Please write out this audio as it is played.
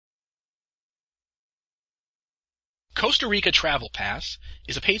Costa Rica Travel Pass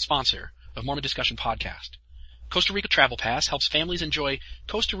is a paid sponsor of Mormon Discussion Podcast. Costa Rica Travel Pass helps families enjoy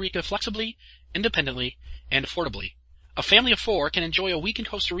Costa Rica flexibly, independently, and affordably. A family of 4 can enjoy a week in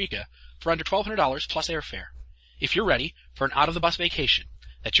Costa Rica for under $1,200 plus airfare. If you're ready for an out-of-the-bus vacation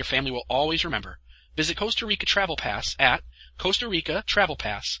that your family will always remember, visit Costa Rica Travel Pass at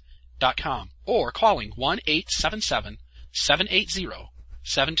CostaRicaTravelPass.com or calling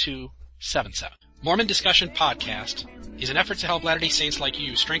 1-877-780-7277. Mormon Discussion Podcast is an effort to help Latter-day Saints like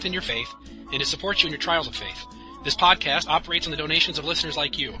you strengthen your faith and to support you in your trials of faith. This podcast operates on the donations of listeners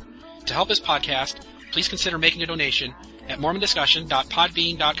like you. To help this podcast, please consider making a donation at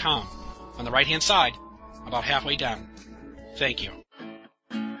mormondiscussion.podbean.com. On the right-hand side, about halfway down. Thank you.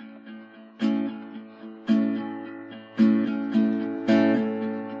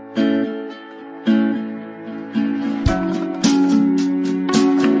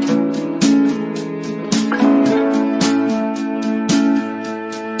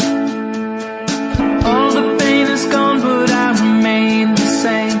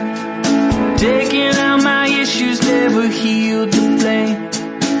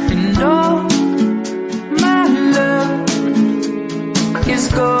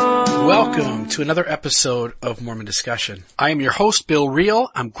 Welcome to another episode of Mormon Discussion. I am your host, Bill Reel.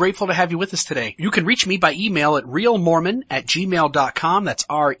 I'm grateful to have you with us today. You can reach me by email at reelmormon@gmail.com. That's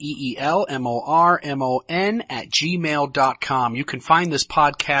REELMORMON@gmail.com. You can find this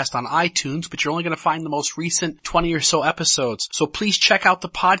podcast on iTunes, but you're only going to find the most recent 20 or so episodes. So please check out the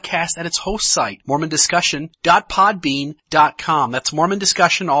podcast at its host site, mormondiscussion.podbean.com. That's Mormon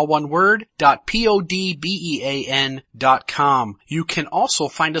Discussion, all one word, .podbean.com. You can also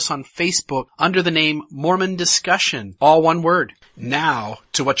find us on Facebook under the name Mormon Discussion, all one word. Now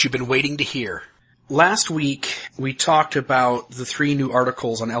to what you've been waiting to hear. Last week we talked about the 3 new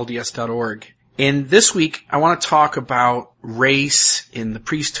articles on LDS.org. And this week I want to talk about race in the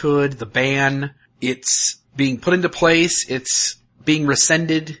priesthood, the ban. It's being put into place. It's being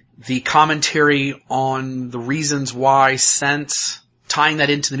rescinded. The commentary on the reasons why, since, tying that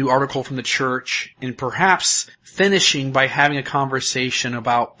into the new article from the church, and perhaps finishing by having a conversation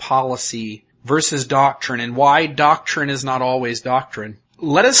about policy versus doctrine and why doctrine is not always doctrine.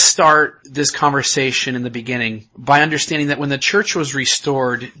 Let us start this conversation in the beginning by understanding that when the church was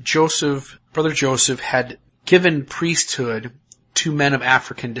restored, Brother Joseph had given priesthood to men of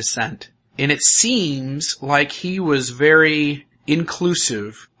African descent. And it seems like he was very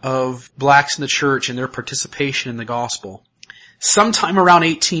inclusive of blacks in the church and their participation in the gospel. Sometime around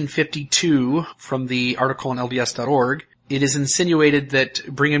 1852, from the article on LDS.org, it is insinuated that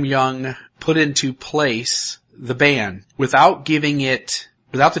Brigham Young put into place the ban without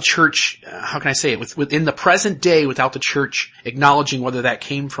the church, how can I say it, within the present day, without the church acknowledging whether that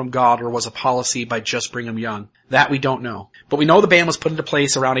came from God or was a policy by just Brigham Young. That we don't know. But we know the ban was put into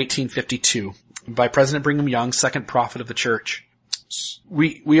place around 1852 by President Brigham Young, second prophet of the church.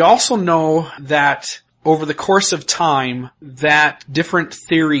 We also know that over the course of time, that different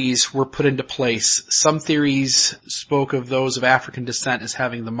theories were put into place. Some theories spoke of those of African descent as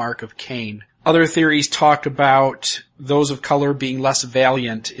having the mark of Cain. Other theories talked about those of color being less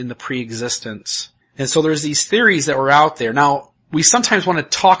valiant in the pre-existence. And so there's these theories that were out there. Now, we sometimes want to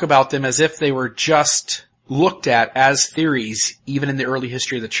talk about them as if they were just looked at as theories, even in the early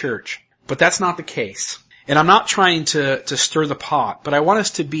history of the church. But that's not the case. And I'm not trying to stir the pot, but I want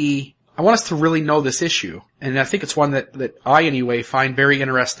us to really know this issue. And I think it's one that I, anyway, find very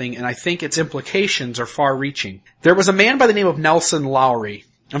interesting, and I think its implications are far-reaching. There was a man by the name of Dr.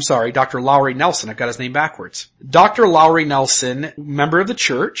 Lowry Nelson. I've got his name backwards. Dr. Lowry Nelson, member of the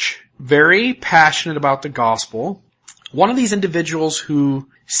church, very passionate about the gospel. One of these individuals who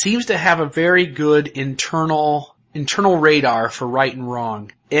seems to have a very good internal radar for right and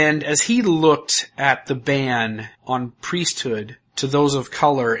wrong. And as he looked at the ban on priesthood to those of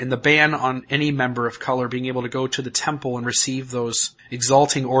color and the ban on any member of color being able to go to the temple and receive those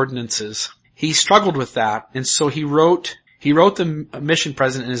exalting ordinances, he struggled with that. And so he wrote the mission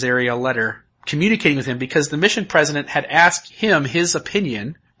president in his area a letter communicating with him, because the mission president had asked him his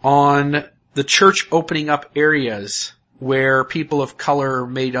opinion on the church opening up areas where people of color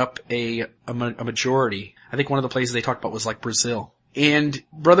made up a majority. I think one of the places they talked about was like Brazil. And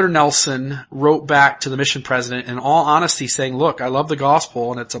Brother Nelson wrote back to the mission president in all honesty saying, look, I love the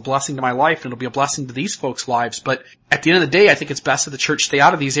gospel and it's a blessing to my life and it'll be a blessing to these folks' lives. But at the end of the day, I think it's best that the church stay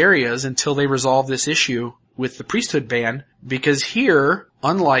out of these areas until they resolve this issue with the priesthood ban, because here,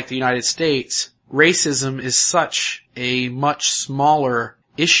 unlike the United States, racism is such a much smaller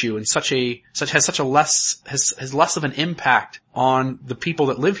issue and has less of an impact on the people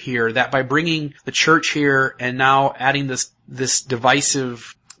that live here, that by bringing the church here and now adding this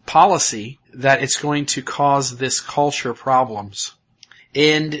divisive policy, that it's going to cause this culture problems.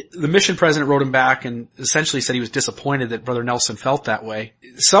 And the mission president wrote him back and essentially said he was disappointed that Brother Nelson felt that way.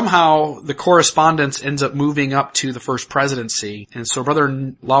 Somehow the correspondence ends up moving up to the First Presidency, and so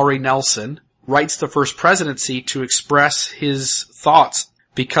Brother Lowry Nelson writes the First Presidency to express his thoughts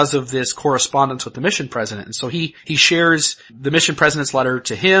because of this correspondence with the mission president. And so he shares the mission president's letter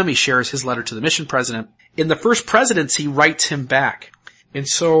to him, he shares his letter to the mission president. In the First Presidency writes him back. And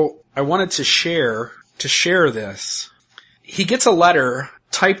so I wanted to share this. He gets a letter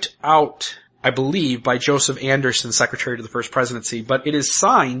typed out, I believe, by Joseph Anderson, Secretary to the First Presidency, but it is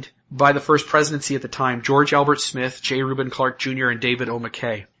signed by the First Presidency at the time, George Albert Smith, J. Reuben Clark Jr., and David O.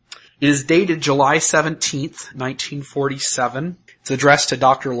 McKay. It is dated July 17th, 1947. It's addressed to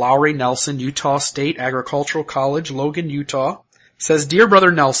Dr. Lowry Nelson, Utah State Agricultural College, Logan, Utah. It says, Dear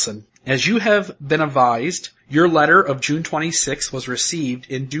Brother Nelson, as you have been advised, your letter of June 26th was received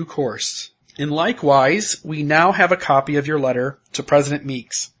in due course. And likewise, we now have a copy of your letter to President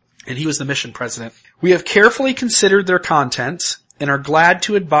Meeks, and he was the mission president. We have carefully considered their contents and are glad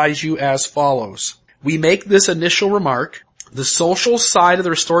to advise you as follows. We make this initial remark. The social side of the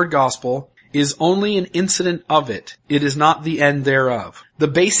restored gospel is only an incident of it. It is not the end thereof. The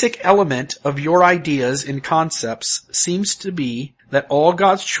basic element of your ideas and concepts seems to be that all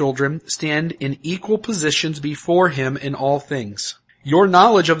God's children stand in equal positions before Him in all things. Your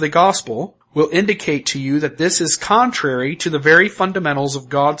knowledge of the gospel will indicate to you that this is contrary to the very fundamentals of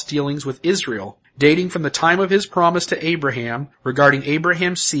God's dealings with Israel, dating from the time of His promise to Abraham regarding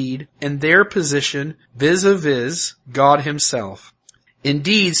Abraham's seed and their position vis-a-vis God Himself.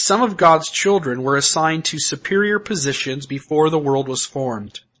 Indeed, some of God's children were assigned to superior positions before the world was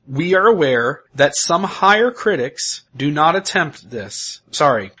formed. We are aware that some higher critics do not accept this,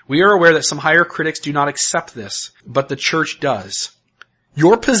 but the church does.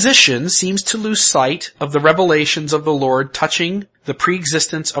 Your position seems to lose sight of the revelations of the Lord touching the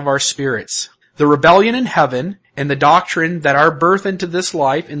preexistence of our spirits, the rebellion in heaven, and the doctrine that our birth into this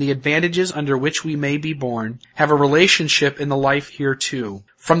life and the advantages under which we may be born have a relationship in the life here too.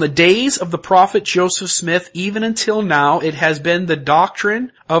 From the days of the prophet Joseph Smith even until now, it has been the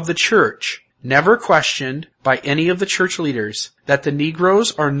doctrine of the church, never questioned by any of the church leaders, that the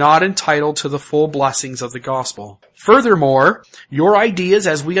Negroes are not entitled to the full blessings of the gospel. Furthermore, your ideas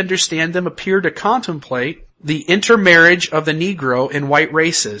as we understand them appear to contemplate the intermarriage of the Negro and white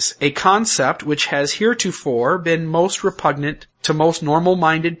races, a concept which has heretofore been most repugnant to most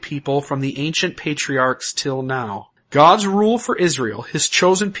normal-minded people from the ancient patriarchs till now. God's rule for Israel, His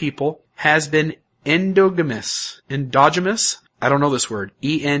chosen people, has been endogamous. I don't know this word.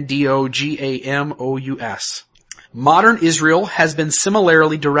 Endogamous. Modern Israel has been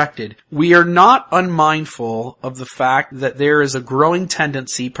similarly directed. We are not unmindful of the fact that there is a growing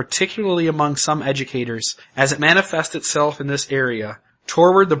tendency, particularly among some educators, as it manifests itself in this area,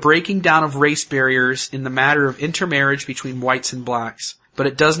 toward the breaking down of race barriers in the matter of intermarriage between whites and blacks. But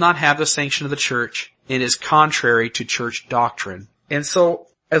it does not have the sanction of the church and is contrary to church doctrine. And so,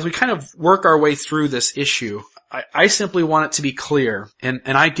 as we kind of work our way through this issue, I simply want it to be clear, and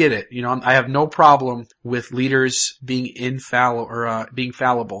I get it. I have no problem with leaders being being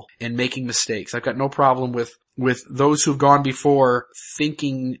fallible and making mistakes. I've got no problem with those who've gone before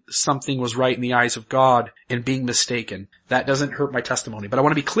thinking something was right in the eyes of God and being mistaken. That doesn't hurt my testimony. But I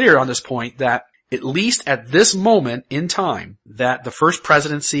want to be clear on this point that at least at this moment in time, that the First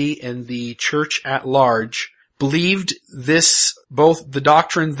Presidency and the church at large believed this, both the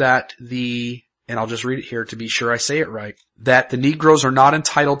doctrine that and I'll just read it here to be sure I say it right, that the Negroes are not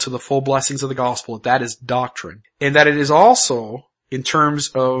entitled to the full blessings of the gospel, that is doctrine. And that it is also, in terms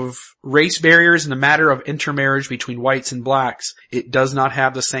of race barriers and the matter of intermarriage between whites and blacks, it does not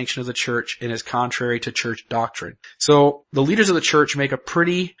have the sanction of the church and is contrary to church doctrine. So the leaders of the church make a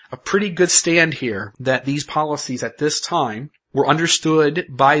pretty good stand here that these policies at this time were understood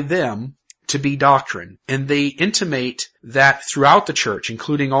by them to be doctrine. And they intimate that throughout the church,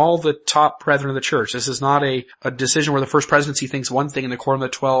 including all the top brethren of the church. This is not a decision where the First Presidency thinks one thing and the Quorum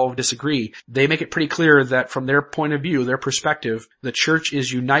of the 12 disagree. They make it pretty clear that from their point of view, their perspective, the church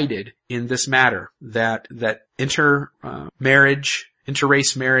is united in this matter, that interrace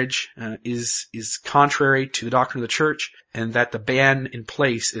marriage is contrary to the doctrine of the church, and that the ban in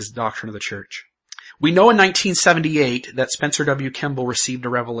place is doctrine of the church. We know in 1978 that Spencer W. Kimball received a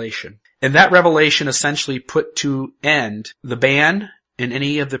revelation. And that revelation essentially put to end the ban and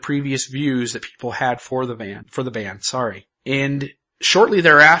any of the previous views that people had for the ban. And shortly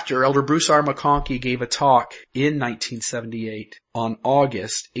thereafter, Elder Bruce R. McConkie gave a talk in 1978 on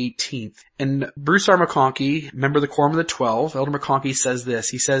August 18th. And Bruce R. McConkie, member of the Quorum of the 12, Elder McConkie says this.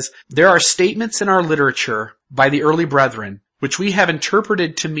 He says, "There are statements in our literature by the early brethren which we have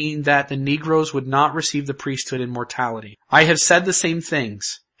interpreted to mean that the Negroes would not receive the priesthood in mortality. I have said the same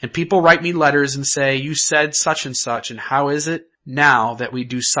things, and people write me letters and say, you said such and such, and how is it now that we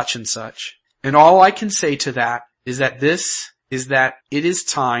do such and such? And all I can say to that is that it is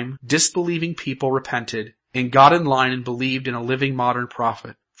time disbelieving people repented and got in line and believed in a living modern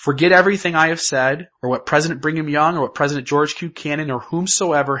prophet. Forget everything I have said, or what President Brigham Young or what President George Q. Cannon or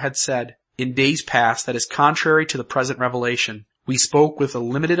whomsoever had said in days past that is contrary to the present revelation. We spoke with a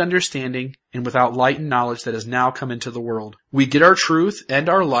limited understanding and without light and knowledge that has now come into the world. We get our truth and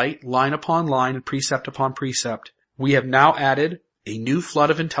our light, line upon line and precept upon precept. We have now added a new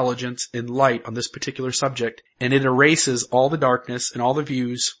flood of intelligence and light on this particular subject, and it erases all the darkness and all the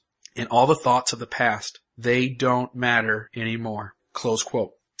views and all the thoughts of the past. They don't matter anymore." Close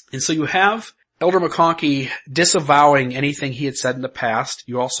quote. And so you have Elder McConkie disavowing anything he had said in the past.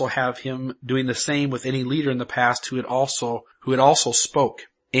 You also have him doing the same with any leader in the past who had also spoke,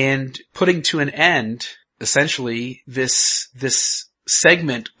 and putting to an end, essentially, this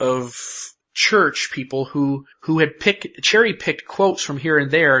segment of church people who had cherry-picked quotes from here and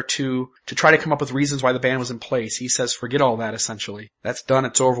there to try to come up with reasons why the ban was in place. He says, forget all that, essentially. That's done,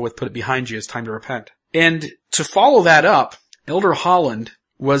 it's over with, put it behind you, it's time to repent. And to follow that up, Elder Holland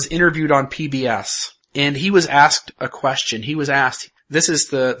was interviewed on PBS, and he was asked a question. He was asked, this is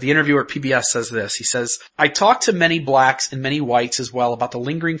the interviewer at PBS says this. He says, "I talked to many blacks and many whites as well about the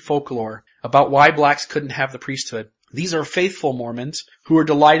lingering folklore about why blacks couldn't have the priesthood. These are faithful Mormons who are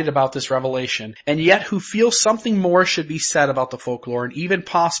delighted about this revelation, and yet who feel something more should be said about the folklore and even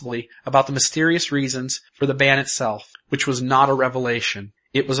possibly about the mysterious reasons for the ban itself, which was not a revelation.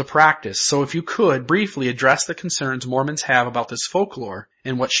 It was a practice. So if you could briefly address the concerns Mormons have about this folklore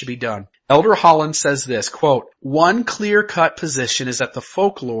and what should be done." Elder Holland says this, quote, "One clear-cut position is that the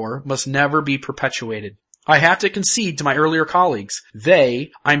folklore must never be perpetuated. I have to concede to my earlier colleagues.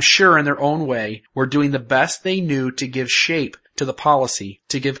 They, I'm sure in their own way, were doing the best they knew to give shape to the policy,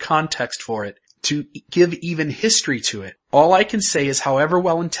 to give context for it, to give even history to it. All I can say is however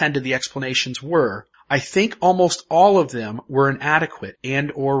well-intended the explanations were, I think almost all of them were inadequate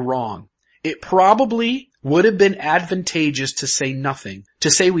and or wrong. It probably would have been advantageous to say nothing,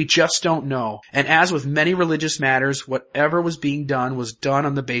 to say we just don't know. And as with many religious matters, whatever was being done was done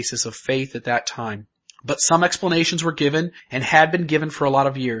on the basis of faith at that time. But some explanations were given and had been given for a lot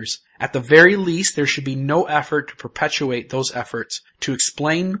of years. At the very least, there should be no effort to perpetuate those efforts, to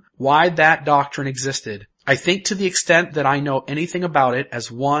explain why that doctrine existed. I think to the extent that I know anything about it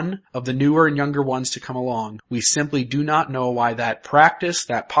as one of the newer and younger ones to come along, we simply do not know why that practice,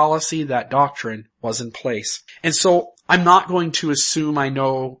 that policy, that doctrine was in place." And so I'm not going to assume I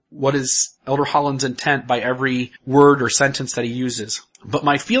know what is Elder Holland's intent by every word or sentence that he uses. But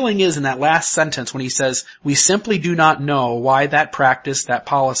my feeling is in that last sentence when he says, we simply do not know why that practice, that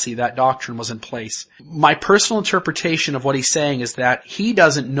policy, that doctrine was in place. My personal interpretation of what he's saying is that he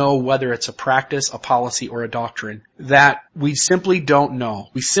doesn't know whether it's a practice, a policy, or a doctrine. That we simply don't know.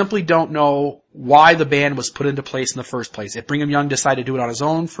 We simply don't know why the ban was put into place in the first place. If Brigham Young decided to do it on his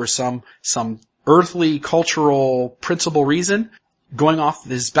own for some earthly, cultural, principle reason, going off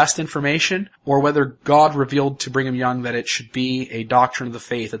his best information, or whether God revealed to Brigham Young that it should be a doctrine of the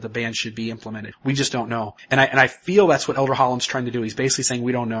faith, that the ban should be implemented. We just don't know. And I feel that's what Elder Holland's trying to do. He's basically saying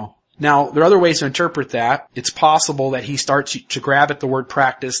we don't know. Now, there are other ways to interpret that. It's possible that he starts to grab at the word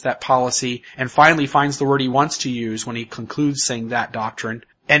practice, that policy, and finally finds the word he wants to use when he concludes saying that doctrine.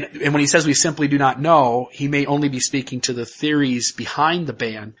 And when he says we simply do not know, he may only be speaking to the theories behind the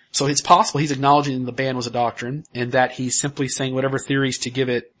ban. So it's possible he's acknowledging the ban was a doctrine and that he's simply saying whatever theories to give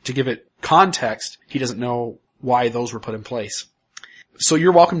it context, he doesn't know why those were put in place. So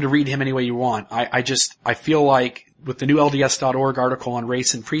you're welcome to read him any way you want. I feel like with the new LDS.org article on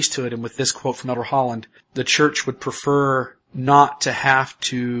race and priesthood and with this quote from Elder Holland, the church would prefer not to have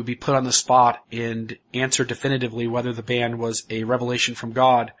to be put on the spot and answer definitively whether the ban was a revelation from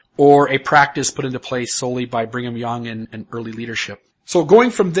God or a practice put into place solely by Brigham Young and early leadership. So going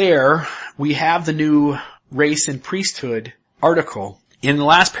from there, we have the new race and priesthood article. In the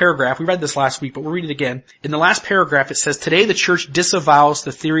last paragraph, we read this last week, but we'll read it again. In the last paragraph, it says, "Today the church disavows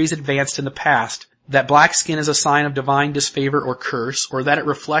the theories advanced in the past that black skin is a sign of divine disfavor or curse, or that it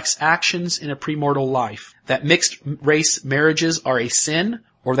reflects actions in a premortal life, that mixed race marriages are a sin,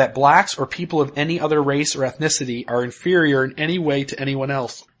 or that blacks or people of any other race or ethnicity are inferior in any way to anyone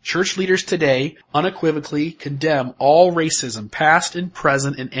else. Church leaders today unequivocally condemn all racism, past and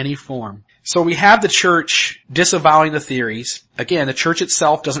present in any form. So we have the church disavowing the theories. Again, the church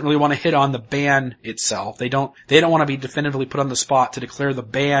itself doesn't really want to hit on the ban itself. They don't want to be definitively put on the spot to declare the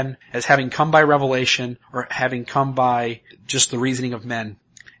ban as having come by revelation or having come by just the reasoning of men.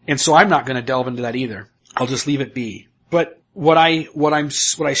 And so I'm not going to delve into that either. I'll just leave it be. But what I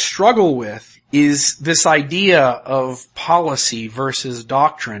struggle with is this idea of policy versus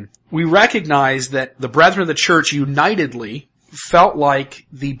doctrine. We recognize that the brethren of the church unitedly felt like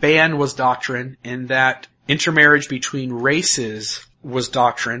the ban was doctrine and that intermarriage between races was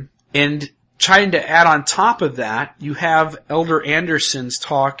doctrine. And trying to add on top of that, you have Elder Anderson's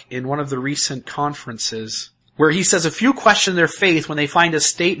talk in one of the recent conferences where he says a few question their faith when they find a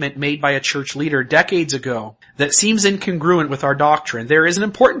statement made by a church leader decades ago that seems incongruent with our doctrine. There is an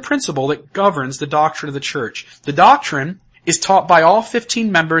important principle that governs the doctrine of the church. The doctrine is taught by all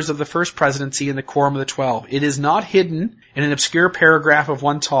 15 members of the First Presidency and the Quorum of the 12. It is not hidden in an obscure paragraph of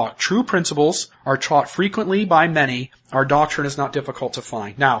one talk. True principles are taught frequently by many. Our doctrine is not difficult to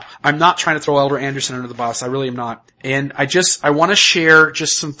find. Now, I'm not trying to throw Elder Anderson under the bus. I really am not. And I want to share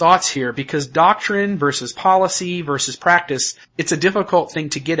just some thoughts here because doctrine versus policy versus practice, it's a difficult thing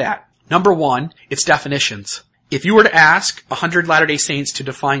to get at. Number one, it's definitions. If you were to ask 100 Latter-day Saints to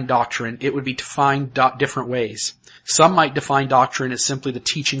define doctrine, it would be defined different ways. Some might define doctrine as simply the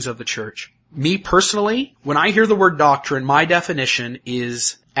teachings of the church. Me personally, when I hear the word doctrine, my definition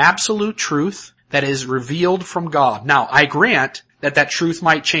is absolute truth that is revealed from God. Now, I grant that truth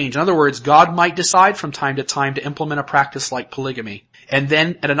might change. In other words, God might decide from time to time to implement a practice like polygamy. And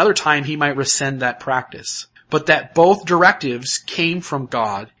then at another time, he might rescind that practice. But that both directives came from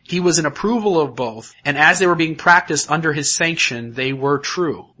God. He was in approval of both. And as they were being practiced under his sanction, they were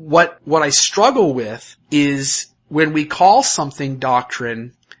true. What I struggle with is when we call something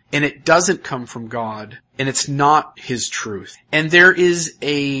doctrine and it doesn't come from God and it's not his truth. And there is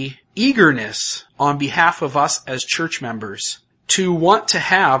a eagerness on behalf of us as church members to want to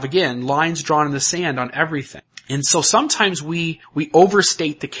have, again, lines drawn in the sand on everything. And so sometimes we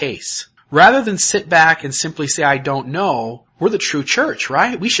overstate the case. Rather than sit back and simply say, I don't know, we're the true church,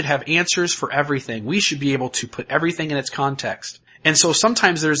 right? We should have answers for everything. We should be able to put everything in its context. And so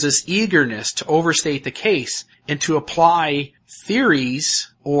sometimes there's this eagerness to overstate the case and to apply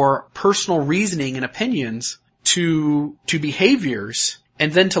theories or personal reasoning and opinions to behaviors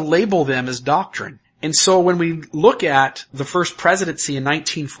and then to label them as doctrine. And so when we look at the First Presidency in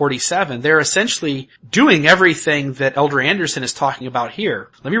 1947, they're essentially doing everything that Elder Anderson is talking about here.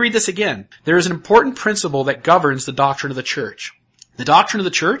 Let me read this again. There is an important principle that governs the doctrine of the church. The doctrine of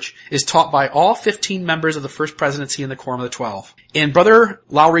the church is taught by all 15 members of the First Presidency and the Quorum of the 12. In Brother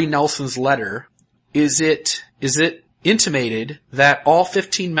Lowry Nelson's letter, is it intimated that all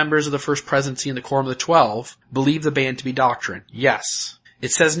 15 members of the First Presidency and the Quorum of the 12 believe the ban to be doctrine? Yes.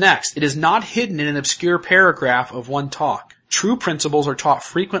 It says next, it is not hidden in an obscure paragraph of one talk. True principles are taught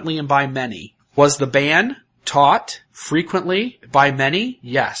frequently and by many. Was the ban taught frequently by many?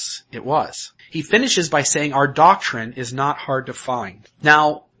 Yes, it was. He finishes by saying our doctrine is not hard to find.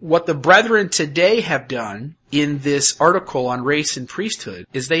 Now, what the brethren today have done in this article on race and priesthood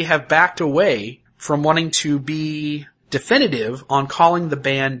is they have backed away from wanting to be definitive on calling the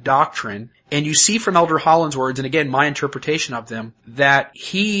ban doctrine. And you see from Elder Holland's words, and again, my interpretation of them, that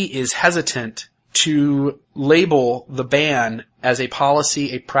he is hesitant to label the ban as a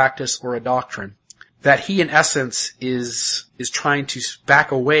policy, a practice, or a doctrine. That he, in essence, is trying to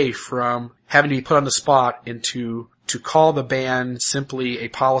back away from having to be put on the spot and to call the ban simply a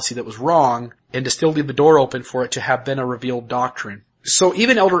policy that was wrong and to still leave the door open for it to have been a revealed doctrine. So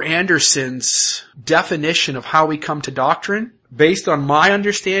even Elder Anderson's definition of how we come to doctrine, based on my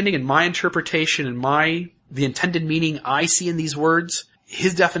understanding and my interpretation and the intended meaning I see in these words,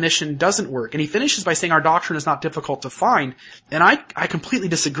 his definition doesn't work. And he finishes by saying our doctrine is not difficult to find. And I completely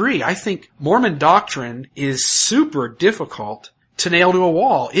disagree. I think Mormon doctrine is super difficult to nail to a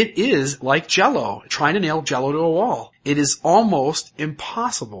wall. It is like Jell-O, trying to nail Jell-O to a wall. It is almost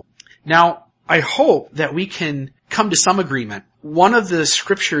impossible. Now, I hope that we can come to some agreement. One of the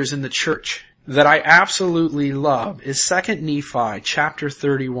scriptures in the church that I absolutely love is 2 Nephi chapter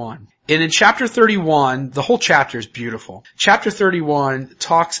 31. And in chapter 31, the whole chapter is beautiful. Chapter 31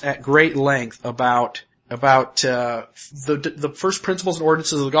 talks at great length about the first principles and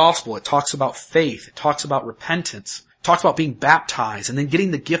ordinances of the gospel. It talks about faith. It talks about repentance. It talks about being baptized and then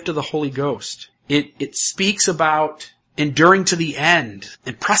getting the gift of the Holy Ghost. It speaks about enduring to the end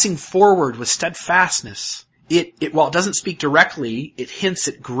and pressing forward with steadfastness. While it doesn't speak directly, it hints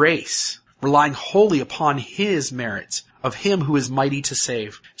at grace. relying wholly upon his merits, of him who is mighty to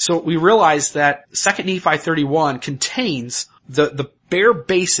save. So we realize that 2 Nephi 31 contains the bare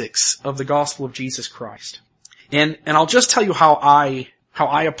basics of the gospel of Jesus Christ. And I'll just tell you how I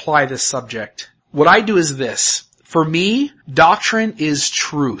apply this subject. What I do is this. For me, doctrine is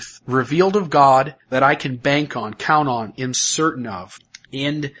truth, revealed of God, that I can bank on, count on, am certain of.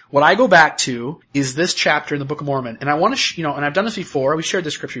 And what I go back to is this chapter in the Book of Mormon. And I want to, and I've done this before, we shared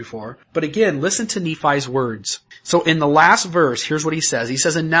this scripture before, but again, listen to Nephi's words. So in the last verse, here's what he says. He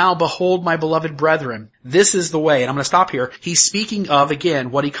says, "And now behold, my beloved brethren, this is the way." And I'm going to stop here. He's speaking of,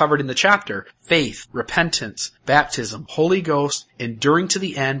 again, what he covered in the chapter. Faith, repentance, baptism, Holy Ghost, enduring to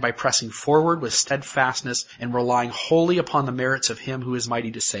the end by pressing forward with steadfastness and relying wholly upon the merits of him who is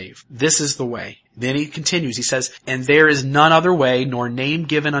mighty to save. This is the way. Then he continues, he says, "And there is none other way, nor name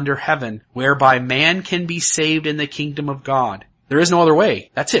given under heaven, whereby man can be saved in the kingdom of God." There is no other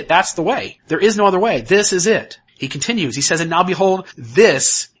way. That's it. That's the way. There is no other way. This is it. He continues, he says, "And now behold,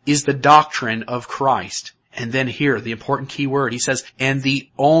 this is the doctrine of Christ." And then here, the important key word, he says, "And the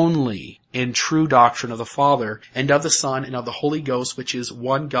only and true doctrine of the Father, and of the Son, and of the Holy Ghost, which is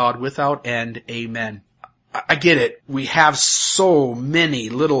one God without end. Amen." I get it. We have so many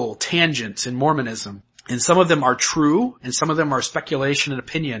little tangents in Mormonism. And some of them are true, and some of them are speculation and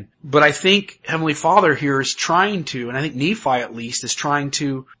opinion. But I think Heavenly Father here is trying to, and I think Nephi at least, is trying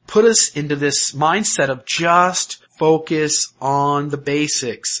to put us into this mindset of just focus on the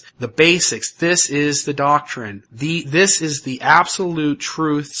basics. The basics. This is the doctrine. This is the absolute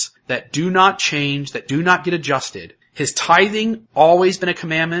truths that do not change, that do not get adjusted. Has tithing always been a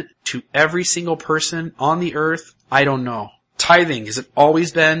commandment to every single person on the earth? I don't know. Tithing, has it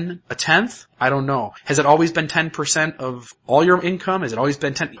always been a tenth? I don't know. Has it always been 10% of all your income? Has it always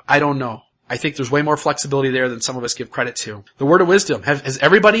been 10? I don't know. I think there's way more flexibility there than some of us give credit to. The word of wisdom. Has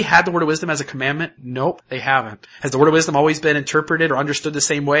everybody had the word of wisdom as a commandment? Nope, they haven't. Has the word of wisdom always been interpreted or understood the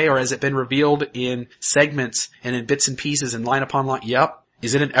same way, or has it been revealed in segments and in bits and pieces and line upon line? Yep.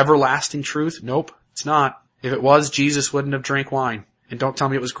 Is it an everlasting truth? Nope, it's not. If it was, Jesus wouldn't have drank wine. And don't tell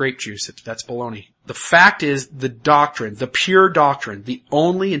me it was grape juice. That's baloney. The fact is, the doctrine, the pure doctrine, the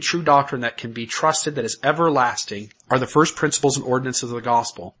only and true doctrine that can be trusted, that is everlasting, are the first principles and ordinances of the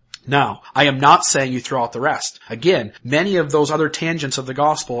gospel. Now, I am not saying you throw out the rest. Again, many of those other tangents of the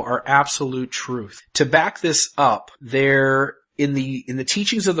gospel are absolute truth. To back this up, there, in the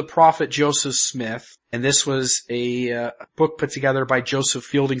teachings of the prophet Joseph Smith, and this was a book put together by Joseph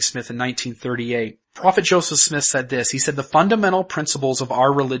Fielding Smith in 1938. Prophet Joseph Smith said this. He said, "The fundamental principles of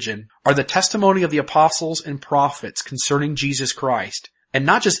our religion are the testimony of the apostles and prophets concerning Jesus Christ." And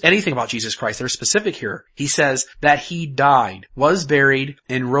not just anything about Jesus Christ. They're specific here. He says that he died, was buried,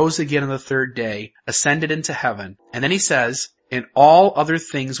 and rose again on the third day, ascended into heaven. And then he says, "And all other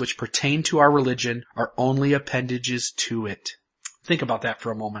things which pertain to our religion are only appendages to it." Think about that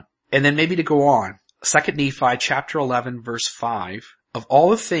for a moment. And then maybe to go on. 2 Nephi chapter 11 verse 5. "Of all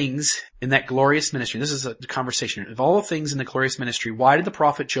the things in that glorious ministry," this is a conversation, "of all the things in the glorious ministry, why did the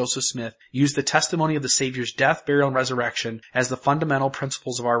prophet Joseph Smith use the testimony of the Savior's death, burial, and resurrection as the fundamental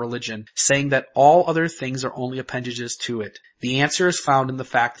principles of our religion, saying that all other things are only appendages to it? The answer is found in the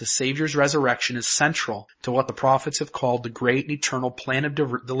fact the Savior's resurrection is central to what the prophets have called the great and eternal plan of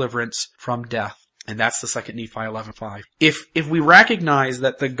deliverance from death." And that's the 2 Nephi 11:5. If we recognize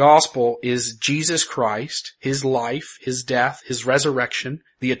that the gospel is Jesus Christ, his life, his death, his resurrection,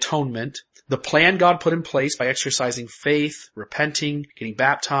 the atonement, the plan God put in place by exercising faith, repenting, getting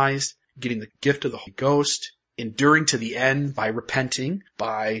baptized, getting the gift of the Holy Ghost, enduring to the end by repenting,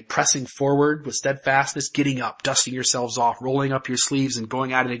 by pressing forward with steadfastness, getting up, dusting yourselves off, rolling up your sleeves and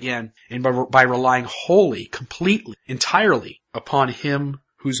going at it again, and by relying wholly, completely, entirely upon him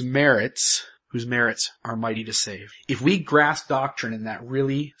whose merits are mighty to save. If we grasp doctrine in that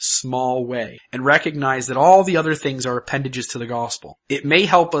really small way and recognize that all the other things are appendages to the gospel, it may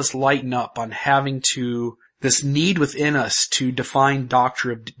help us lighten up on having this need within us to define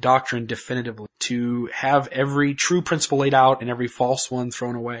doctrine definitively, to have every true principle laid out and every false one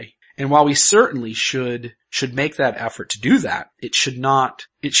thrown away. And while we certainly should make that effort to do that, it should not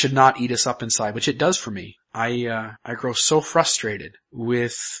eat us up inside, which it does for me. I grow so frustrated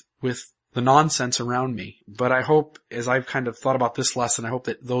with the nonsense around me. But I hope, as I've kind of thought about this lesson, I hope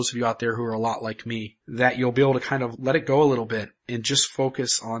that those of you out there who are a lot like me, that you'll be able to kind of let it go a little bit and just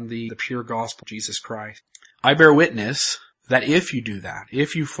focus on the pure gospel of Jesus Christ. I bear witness that if you do that,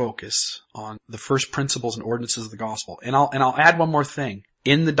 if you focus on the first principles and ordinances of the gospel, and I'll add one more thing.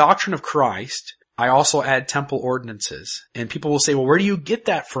 In the doctrine of Christ, I also add temple ordinances. And people will say, well, where do you get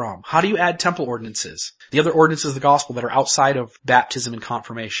that from? How do you add temple ordinances? the other ordinances of the gospel that are outside of baptism and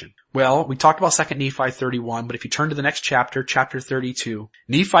confirmation? Well, we talked about 2 Nephi 31, but if you turn to the next chapter, chapter 32,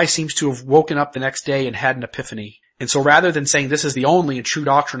 Nephi seems to have woken up the next day and had an epiphany. And so rather than saying this is the only and true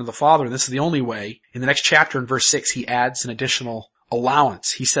doctrine of the Father, and this is the only way, in the next chapter in verse 6, he adds an additional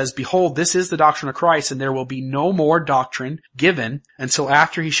allowance. He says, behold, this is the doctrine of Christ, and there will be no more doctrine given until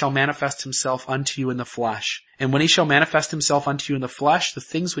after he shall manifest himself unto you in the flesh. And when he shall manifest himself unto you in the flesh, the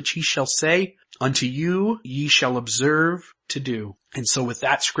things which he shall say unto you ye shall observe to do. And so with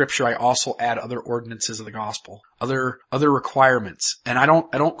that scripture, I also add other ordinances of the gospel, other requirements. And I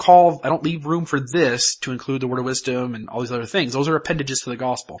don't leave room for this to include the word of wisdom and all these other things. Those are appendages to the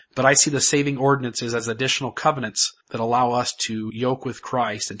gospel. But I see the saving ordinances as additional covenants that allow us to yoke with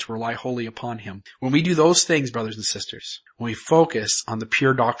Christ and to rely wholly upon him. When we do those things, brothers and sisters, when we focus on the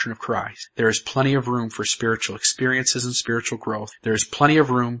pure doctrine of Christ, there is plenty of room for spiritual experiences and spiritual growth. There is plenty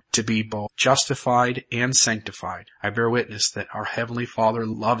of room to be both justified and sanctified. I bear witness that our Heavenly Father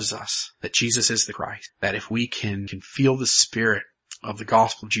loves us, that Jesus is the Christ, that if we can feel the spirit of the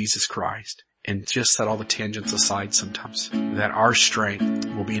gospel of Jesus Christ and just set all the tangents aside sometimes, that our strength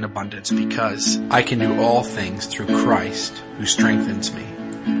will be in abundance because I can do all things through Christ who strengthens me.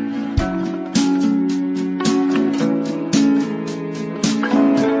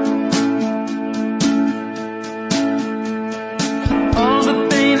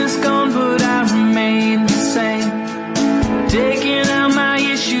 Taking out my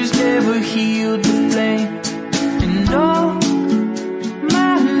issues never healed the flame, and all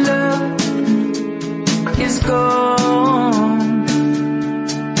my love is gone.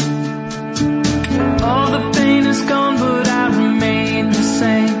 All the pain is gone, but I remain the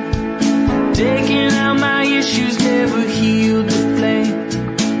same. Taking out my issues